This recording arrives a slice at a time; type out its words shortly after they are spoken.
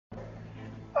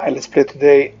Let's play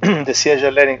today the siege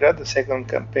of Leningrad, the second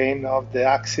campaign of the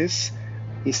Axis,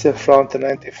 Eastern Front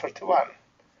 1941.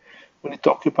 We need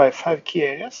to occupy 5 key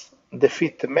areas,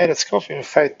 defeat Merezkov in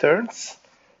 5 turns,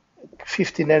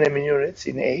 15 enemy units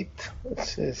in 8,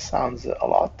 which sounds a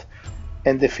lot,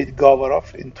 and defeat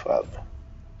Govorov in 12.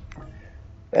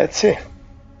 Let's see.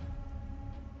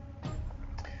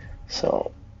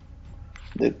 So,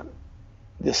 the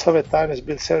Soviet army has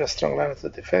built several strong lines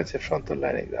of defense in front of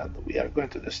Leningrad. We are going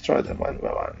to destroy them one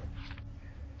by one.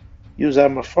 Use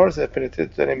armor force that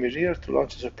penetrate the enemy rear to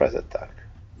launch a surprise attack.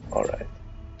 Alright.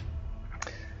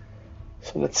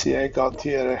 So let's see, I got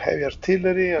here heavy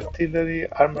artillery,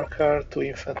 armor car, 2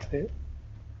 infantry.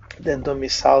 Then don't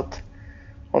miss out,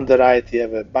 on the right you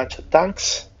have a bunch of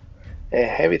tanks, a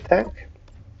heavy tank,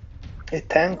 a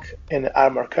tank, and an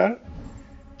armor car.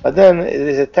 But then there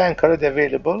is a tank already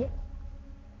available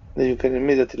that you can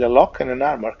immediately lock, and an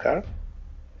armor car.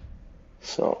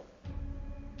 So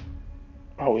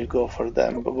I will go for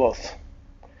them both.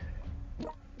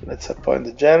 Let's appoint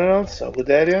the general. So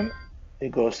Guderian, he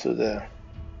goes to the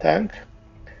tank.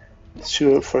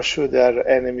 For sure there are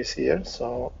enemies here,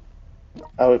 so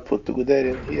I will put the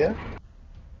Guderian here.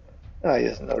 He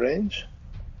has no range.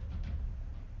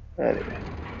 Anyway,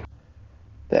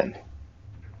 then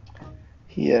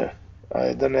here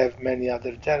I don't have many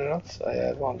other generals. I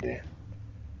have only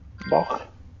Boch.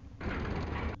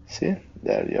 See,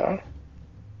 there you are.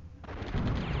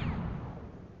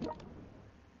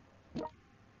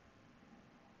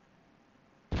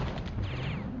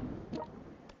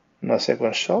 No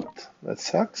second shot, that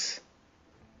sucks.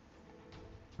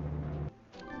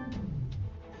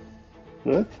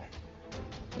 Good.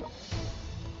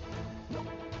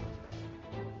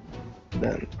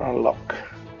 Then unlock.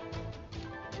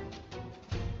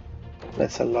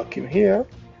 Let's unlock him here.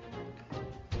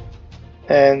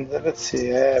 And let's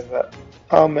see, I have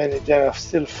how many generals?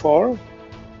 Still 4.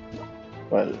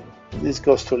 Well, this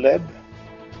goes to Leb,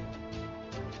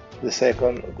 the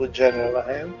second good general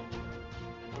I have.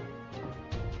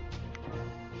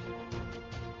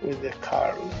 With the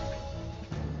Karl.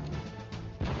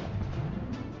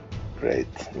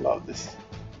 Great, love this.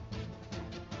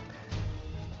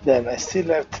 Then I still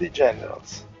have 3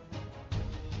 generals.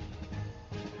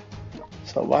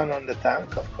 So 1 on the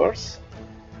tank, of course.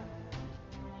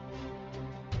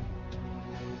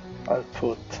 I'll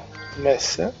put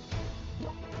Messe.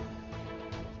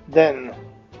 Then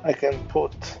I can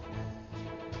put,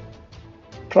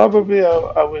 probably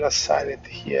I will assign it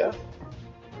here.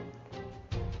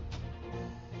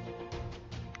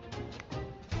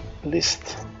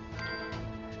 List.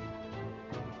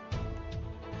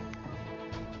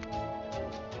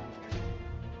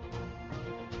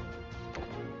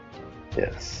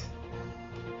 Yes.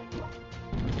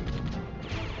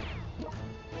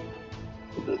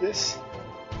 Do this.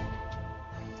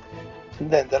 And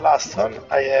then the last one,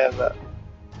 I have a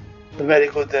very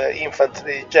good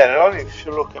infantry general. If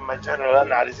you look at my general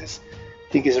analysis,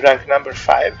 I think he's rank number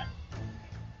 5.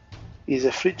 He's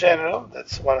a free general,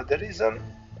 that's one of the reasons.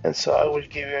 And so I will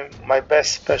give him my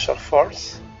best special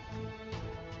force,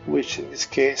 which in this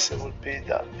case would be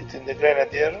between the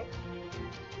Grenadier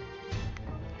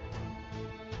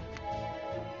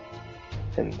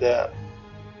and the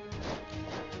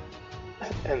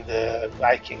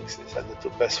Vikings. These are the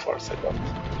 2 best forces I got.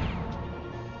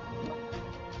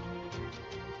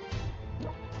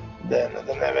 Then I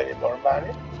don't have any more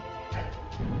money.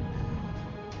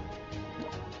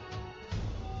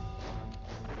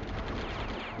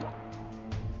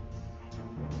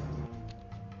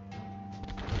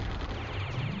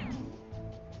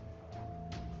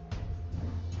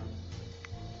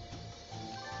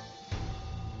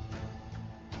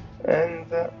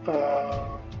 And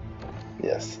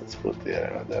yes, let's put here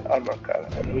another armor car,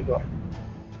 and we go.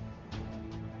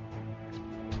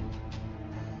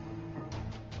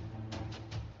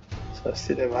 So I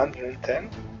still have 110.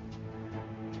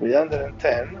 With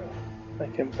 110, I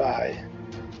can buy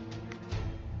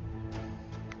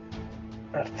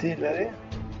artillery,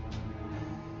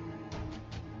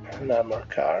 an armor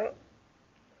car,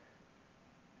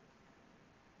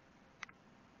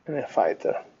 and a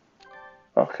fighter.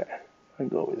 Okay, I'll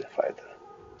go with the fighter.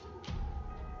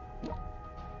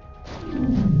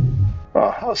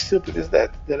 Oh, how stupid is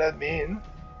that? They let me in.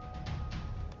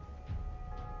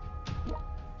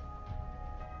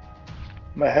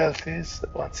 My health is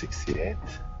 168.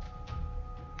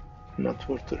 Not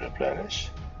worth to replenish.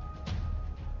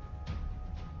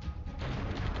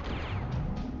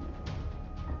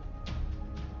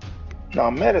 Now,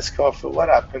 Merezkov, what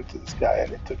happened to this guy? I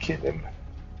need to kill him.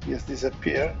 He has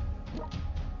disappeared.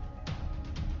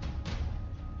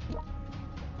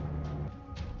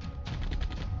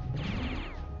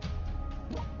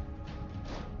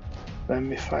 Let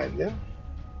me find him.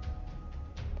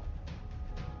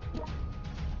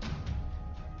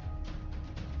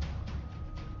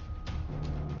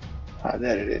 Ah,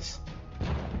 there it is.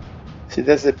 See,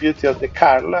 that's the beauty of the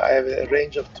Carl. I have a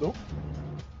range of 2.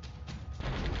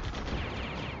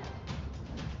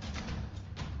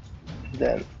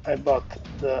 Then I bought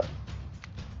the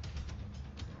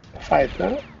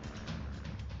fighter.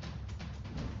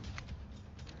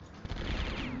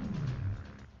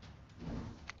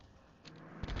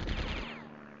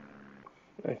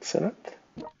 Excellent.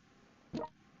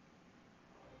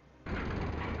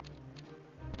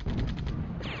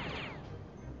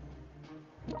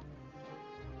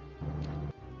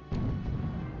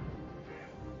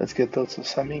 Let's get also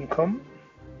some income.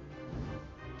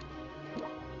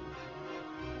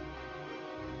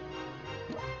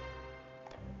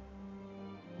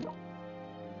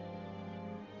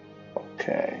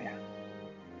 Okay.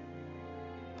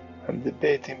 I'm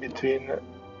debating between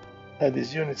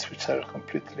these units which are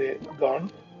completely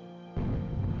gone.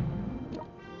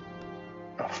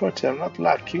 Unfortunately, I'm not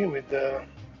lucky with the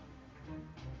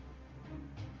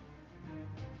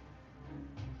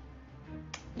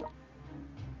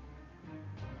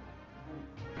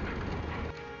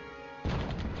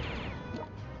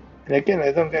and again,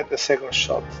 I don't get the second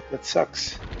shot. That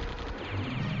sucks.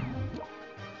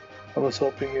 I was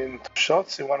hoping in 2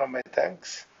 shots in one of my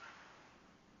tanks.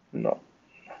 No.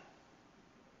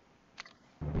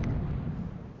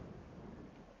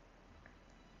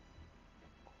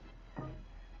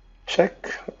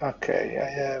 Check. Okay, I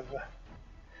have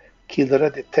killed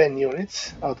already 10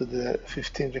 units out of the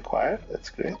 15 required. That's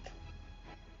great.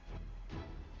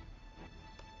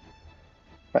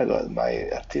 My god, my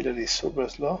artillery is super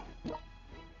slow.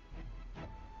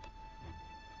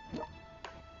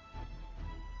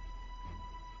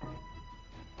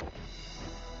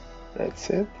 That's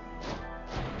it.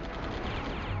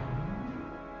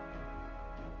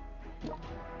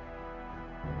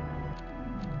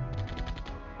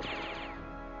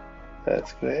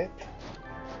 That's great.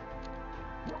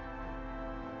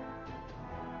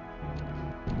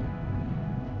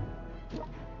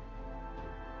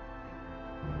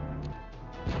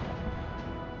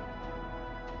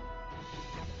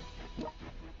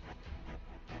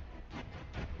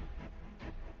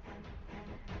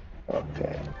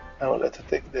 Okay, now let's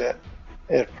take the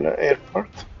airport.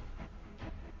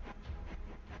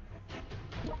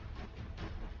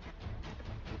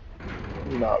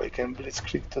 Now we can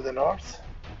blitzkrieg to the north.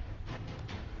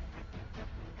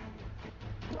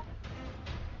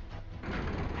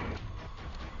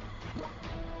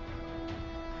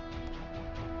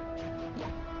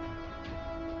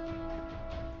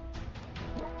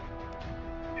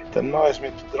 It annoys me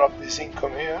to drop this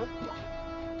income here.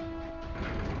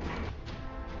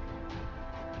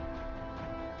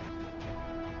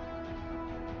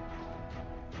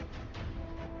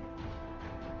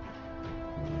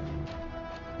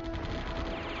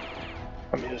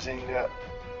 I'm using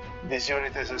this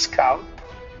unit as a scout.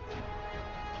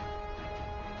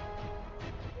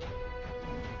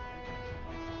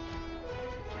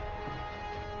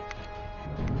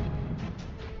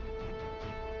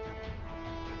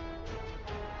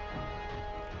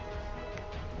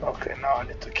 Okay, now I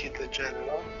need to kill the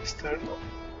general this turn.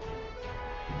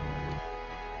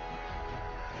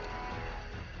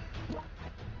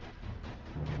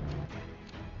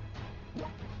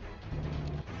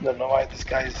 Don't know why this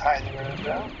guy is hiding right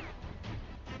now.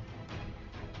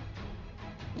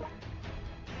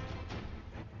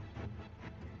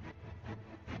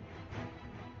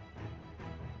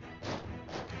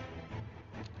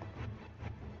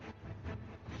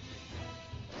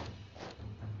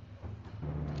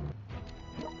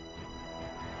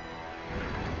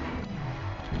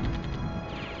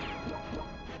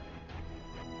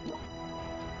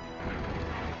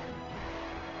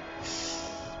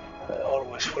 I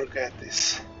always forget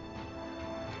this.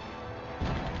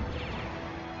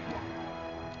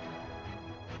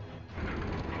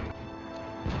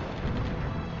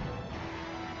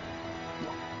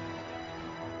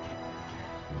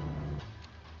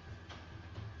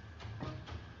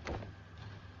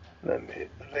 Let me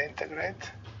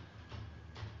reintegrate.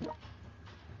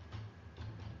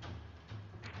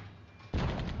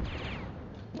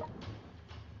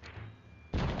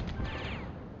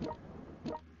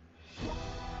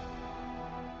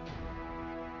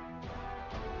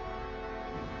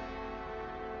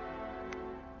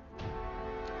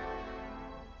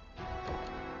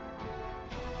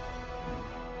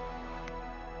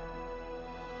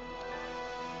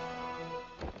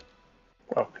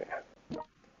 Okay.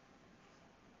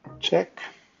 Check.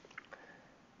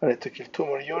 I need to kill 2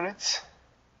 more units.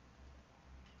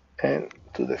 And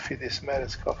to defeat this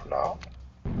Mereskov now.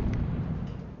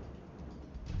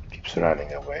 Keeps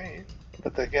running away,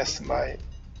 but I guess my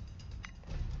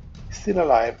still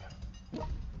alive.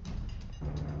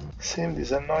 Same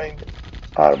this annoying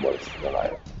armor is still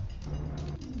alive.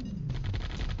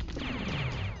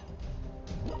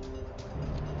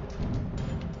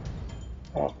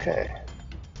 Okay.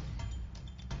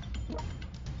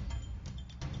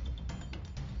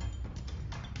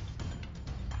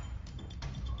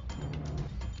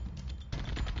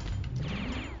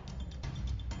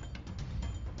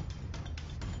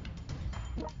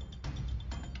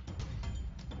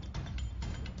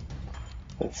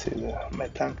 Let's see, my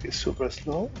tank is super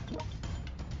slow.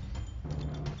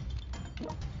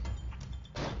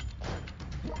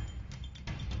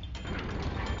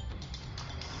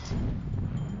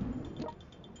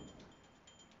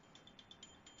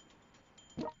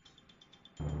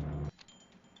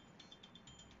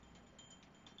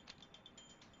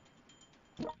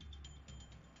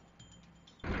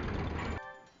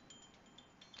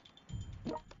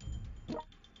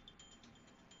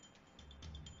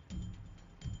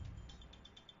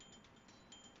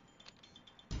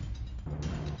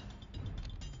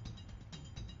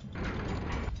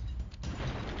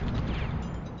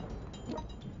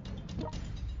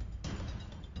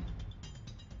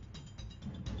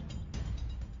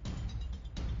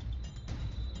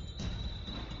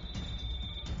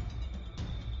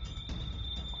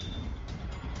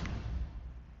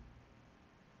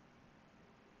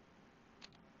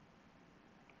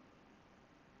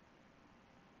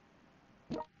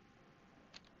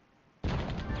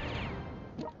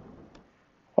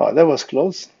 Wow, that was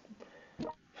close.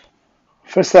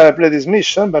 First time I played this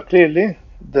mission, but clearly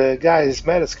the guy is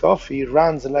Mereskov, he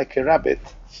runs like a rabbit,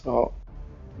 so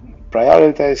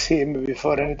prioritize him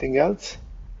before anything else.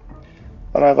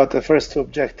 And I got the first two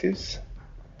objectives,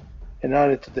 and now I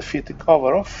need to defeat the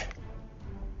Kovarov.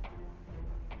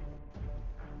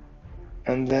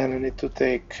 And then I need to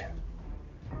take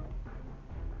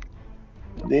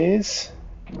this,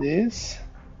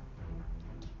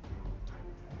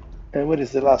 and what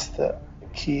is the last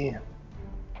key?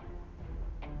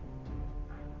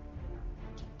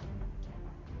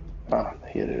 Ah,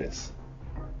 here it is.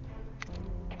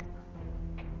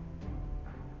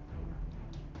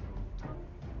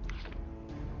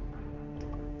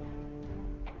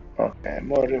 Okay,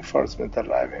 more reinforcement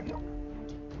arriving.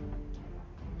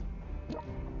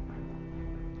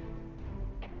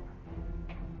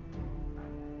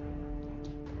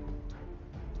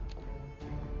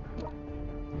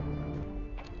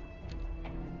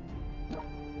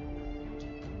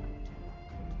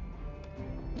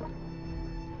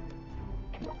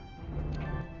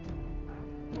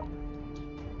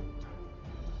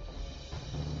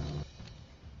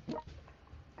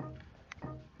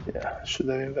 Yeah, should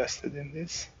have invested in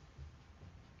this.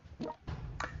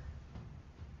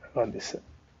 Oh, this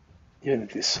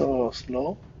unit is so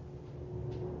slow.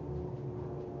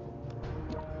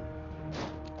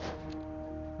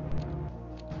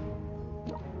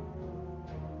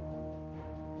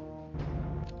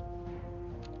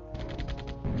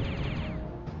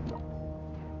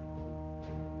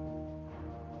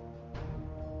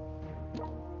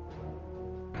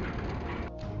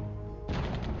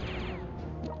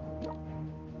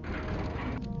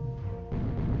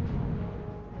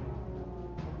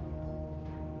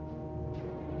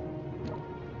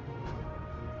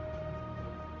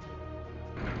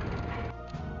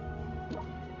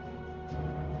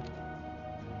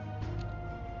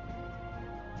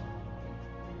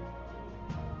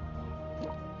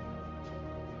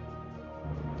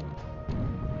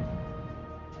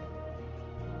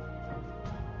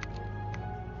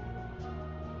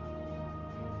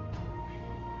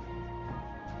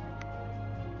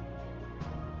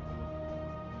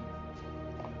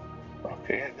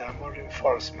 Okay, there are more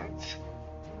reinforcements.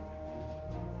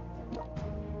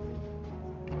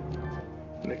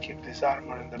 I'm gonna keep this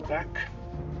armor in the back.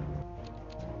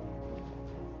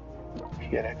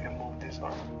 Here I can move this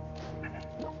one.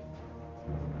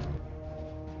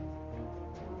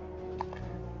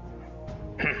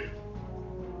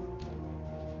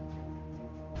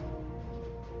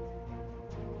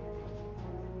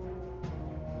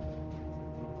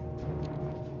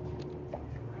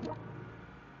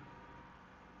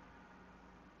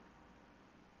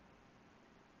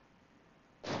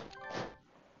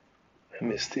 Let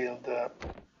me steal the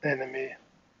enemy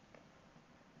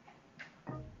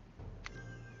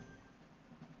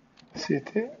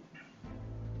city.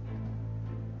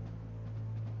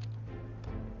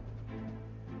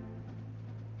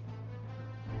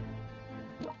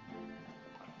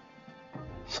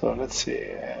 So let's see.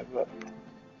 I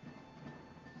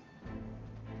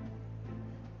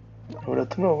would like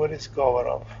to know where is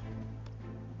Govarov.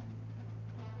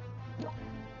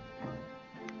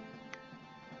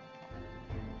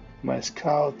 My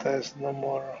scout has no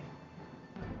more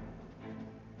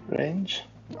range.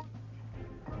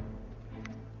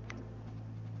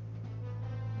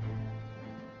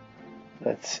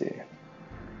 Let's see.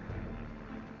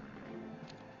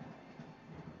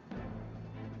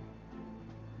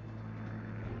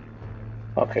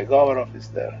 Okay, Govarov is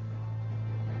there.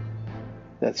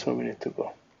 That's where we need to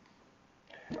go.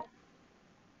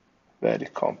 Very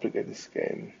complicated this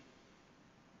game.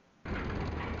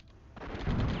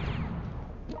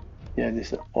 Yeah,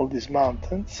 all these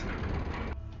mountains.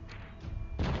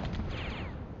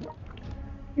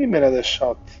 Give me another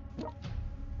shot.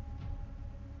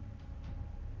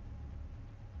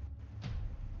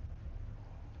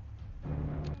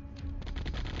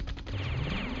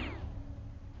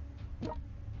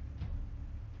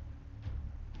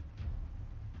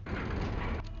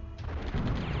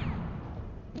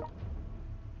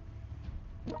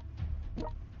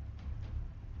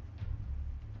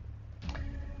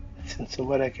 Since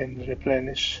where I can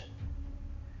replenish.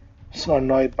 So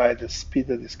annoyed by the speed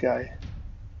of this guy.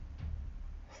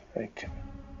 Like,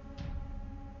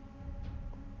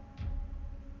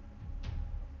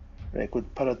 I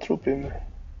could paratroop him.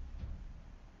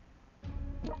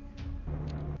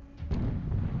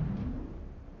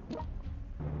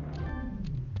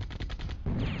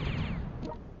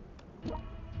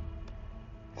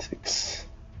 Six.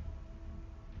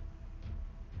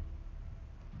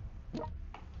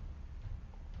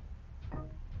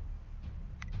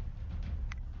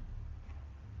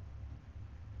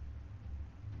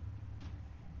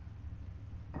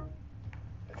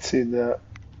 Let's see the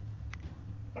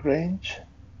range.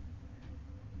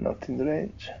 Not in the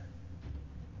range.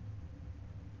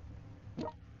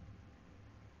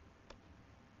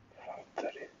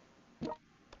 Factory.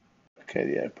 Okay,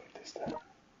 the airport is there.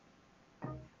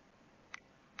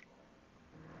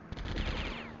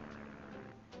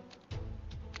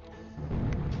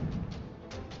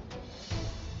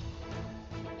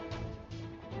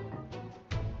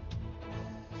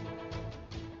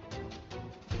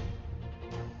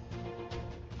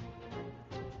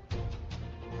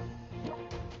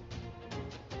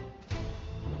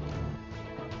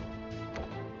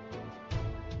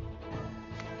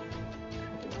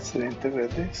 Let's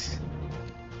reintegrate this.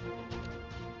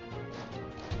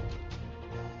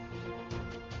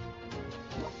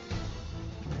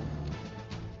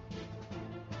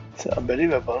 It's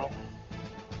unbelievable.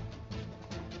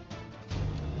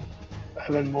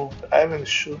 I haven't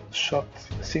shot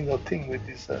a single thing with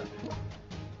this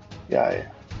guy.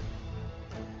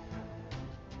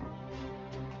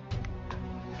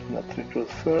 Not recruit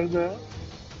further.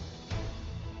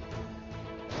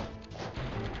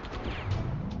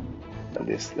 At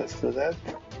least let's do that.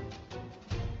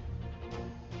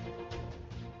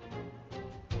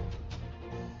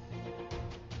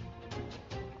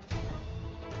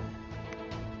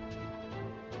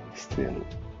 Still,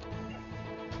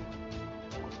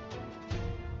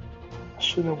 I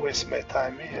shouldn't waste my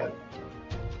time here.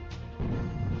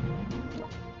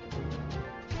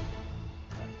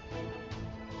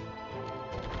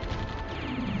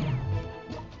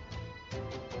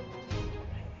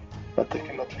 But I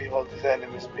cannot leave all these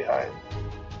enemies behind.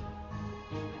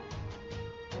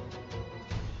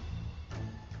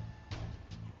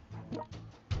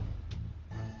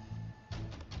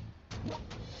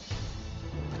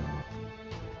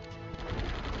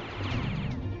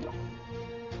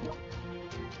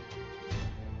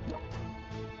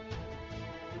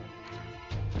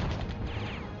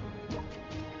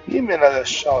 Give me another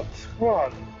shot. Come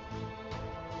on.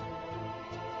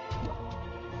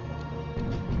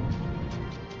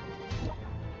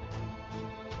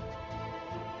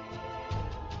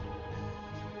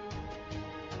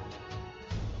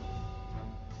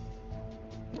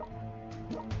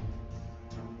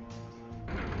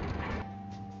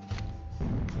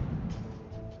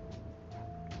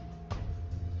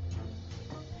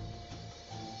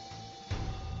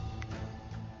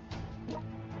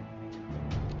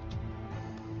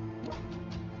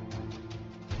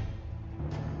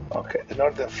 Okay, the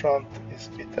northern front is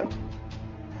beaten.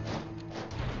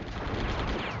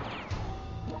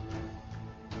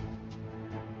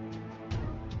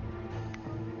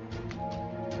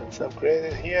 Let's upgrade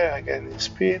it here, again in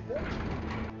speed.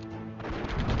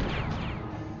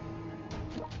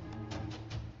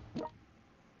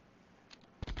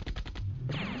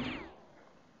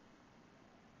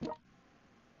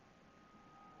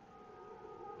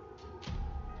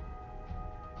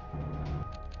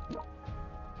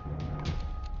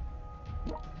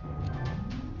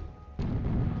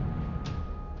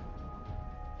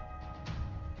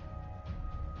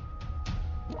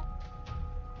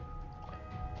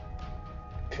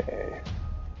 Okay.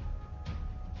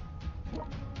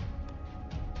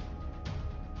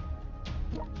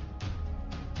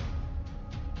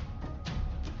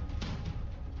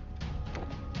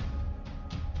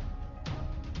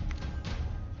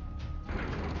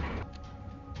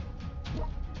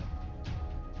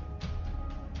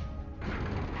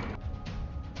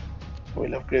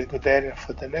 We'll upgrade good area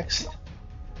for the next,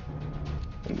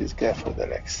 and this guy for the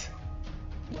next.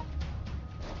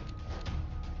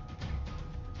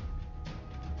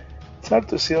 It's hard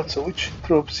to see also which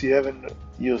troops you haven't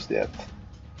used yet.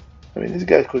 I mean, this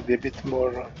guy could be a bit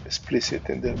more explicit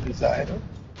in their design.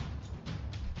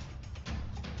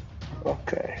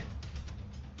 Okay.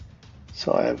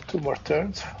 So I have 2 more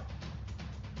turns.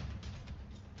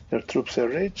 Their troops are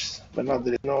reached, but now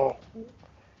there is no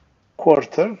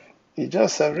quarter. You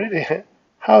just have really.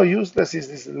 How useless is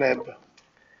this lab?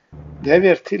 The heavy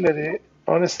artillery,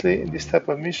 honestly, in this type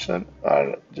of mission,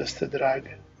 are just a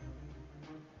drag.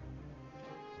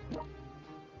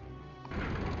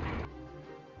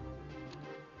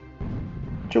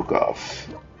 Zhukov.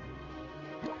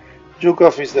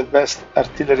 Zhukov is the best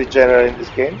artillery general in this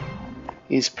game.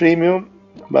 He's premium,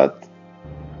 but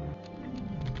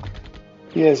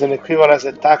he has an equivalence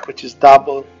attack which is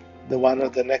double the one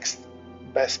of the next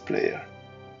best player.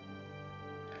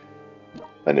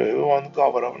 Anyway, we want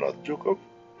Govorov, not Zhukov.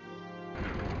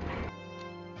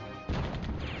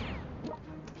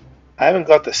 I haven't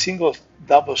got a single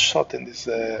double shot in this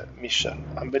mission.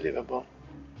 Unbelievable.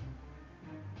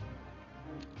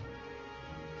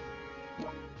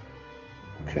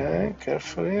 Okay,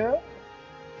 careful here.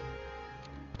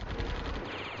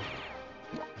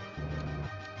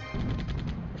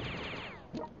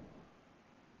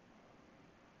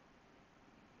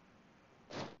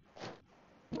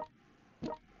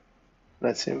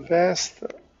 Let's invest.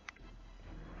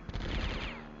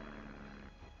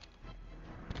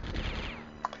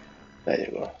 There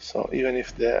you go. So even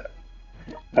if the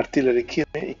artillery kills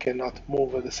me, it cannot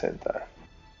move at the same time.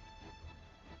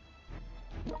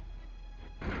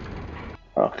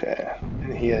 Okay,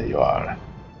 and here you are.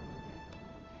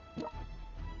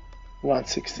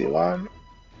 161.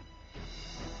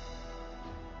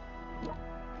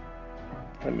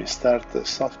 Let me start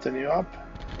softening you up.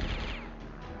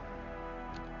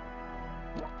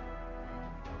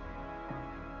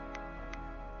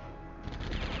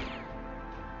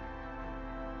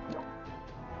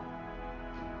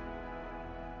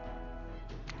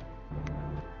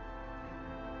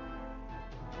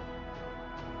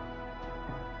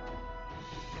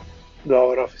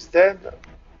 Govorov is dead,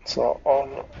 so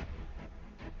all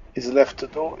is left to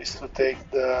do is to take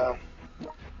the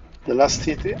last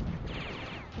city.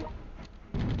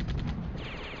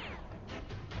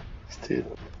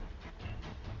 Still.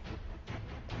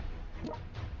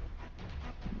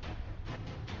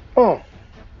 Oh,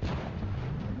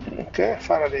 okay,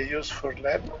 finally used for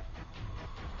lab.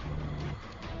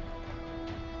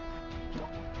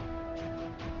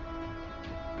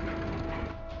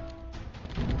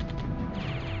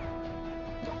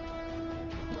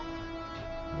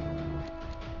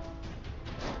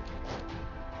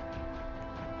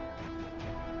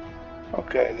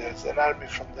 Okay, there's an army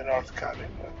from the north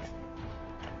coming, but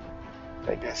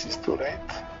I guess it's too late.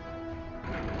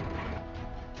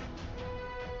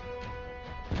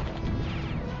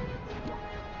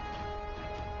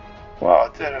 Wow, I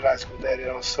didn't realize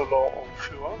Guderian was so low on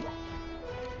fuel.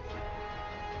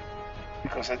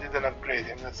 Because I didn't upgrade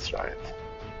him, that's right.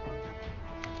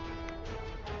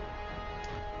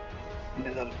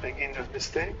 Little beginner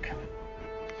mistake.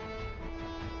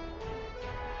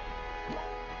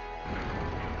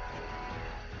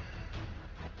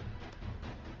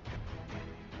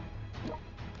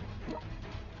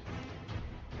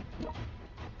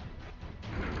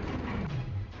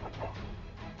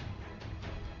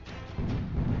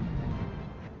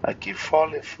 I keep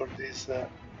falling for this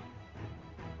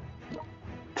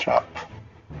trap.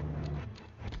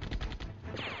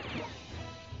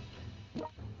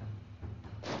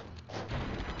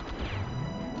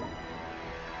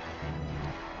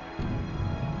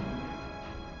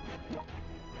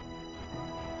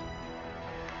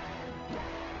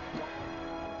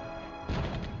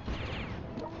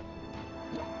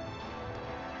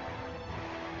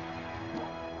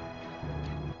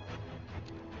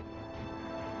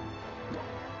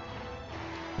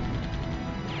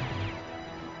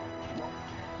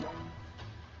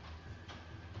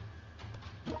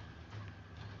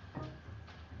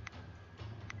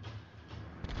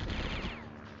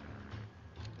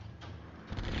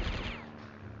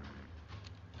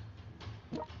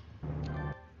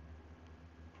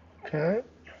 Okay.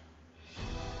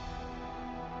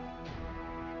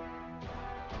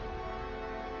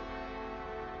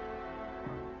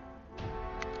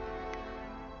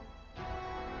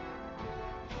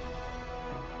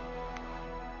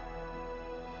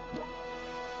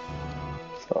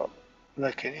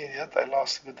 Like an idiot, I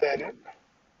lost the area.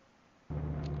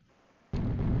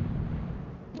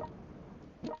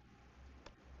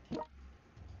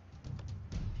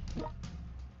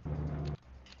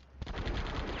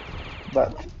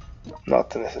 But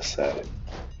not necessary.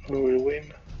 We will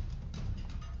win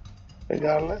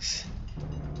regardless.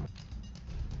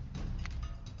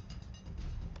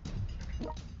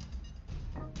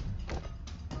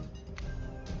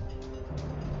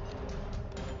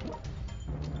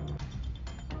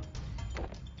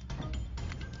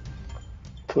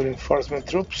 Two reinforcement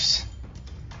troops,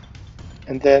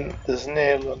 and then the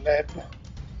snail lab.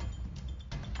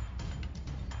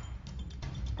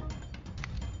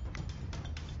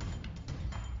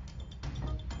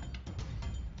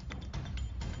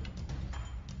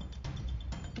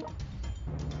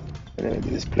 And then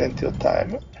there is plenty of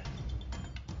time.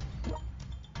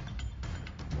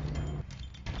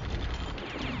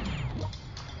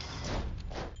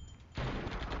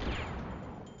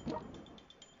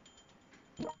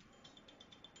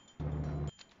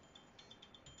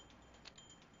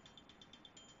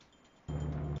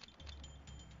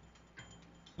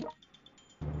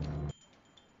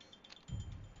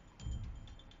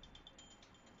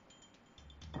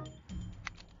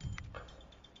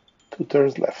 Two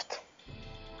turns left.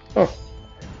 Oh,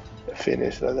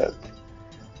 finished that.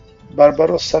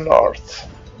 Barbarossa North.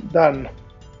 Done.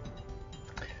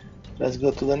 Let's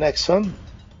go to the next one.